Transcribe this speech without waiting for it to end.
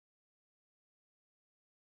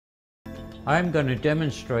I'm going to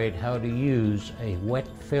demonstrate how to use a wet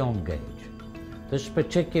film gauge. This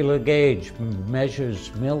particular gauge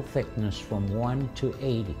measures mill thickness from 1 to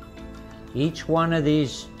 80. Each one of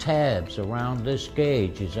these tabs around this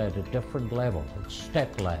gauge is at a different level. It's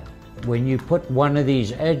step ladder. When you put one of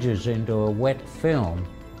these edges into a wet film,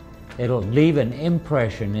 it'll leave an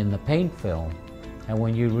impression in the paint film, and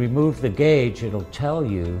when you remove the gauge, it'll tell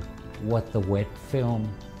you what the wet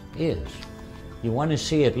film is. You want to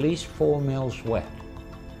see at least 4 mils wet,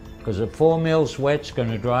 because at 4 mils wet, it's going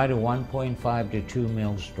to dry to 1.5 to 2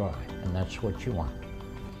 mils dry, and that's what you want.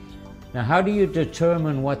 Now, how do you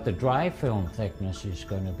determine what the dry film thickness is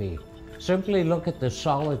going to be? Simply look at the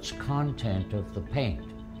solids content of the paint.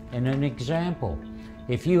 In an example,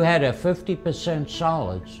 if you had a 50%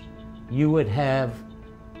 solids, you would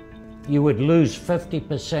lose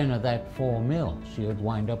 50% of that 4 mils. You'd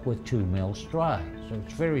wind up with 2 mils dry. So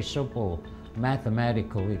it's a very simple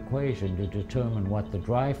mathematical equation to determine what the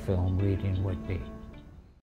dry film reading would be.